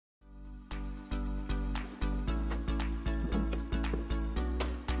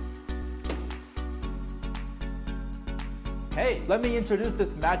Hey, let me introduce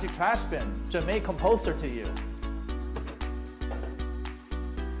this magic trash bin, GEME Composter, to you.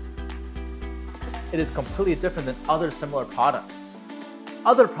 It is completely different than other similar products.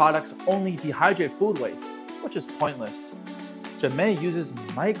 Other products only dehydrate food waste, which is pointless. GEME uses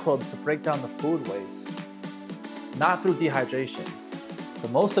microbes to break down the food waste, not through dehydration. The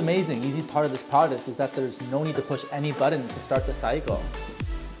most amazing, easy part of this product is that there's no need to push any buttons to start the cycle.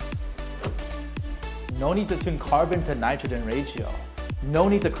 No need to tune carbon to nitrogen ratio. No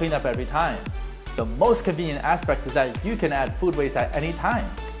need to clean up every time. The most convenient aspect is that you can add food waste at any time,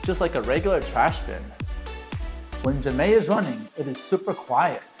 just like a regular trash bin. When GEME is running, it is super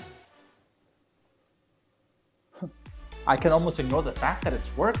quiet. I can almost ignore the fact that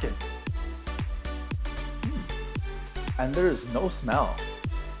it's working. And there is no smell.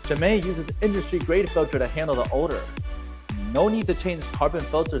 GEME uses industry-grade filter to handle the odor. No need to change carbon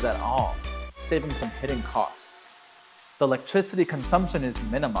filters at all, saving some hidden costs. The electricity consumption is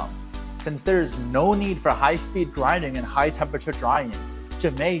minimum. Since there is no need for high-speed grinding and high-temperature drying,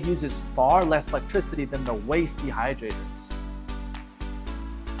 GEME uses far less electricity than the waste dehydrators.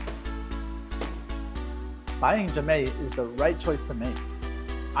 Buying GEME is the right choice to make.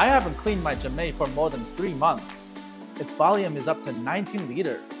 I haven't cleaned my GEME for more than 3 months. Its volume is up to 19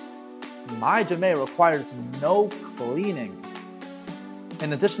 liters. My GEME requires no cleaning.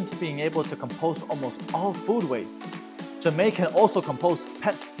 In addition to being able to compost almost all food waste, GEME can also compost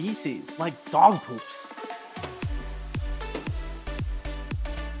pet feces like dog poops.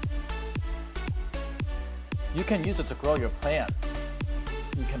 You can use it to grow your plants.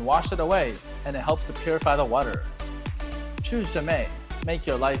 You can wash it away, and it helps to purify the water. Choose GEME. Make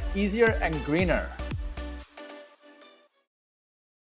your life easier and greener.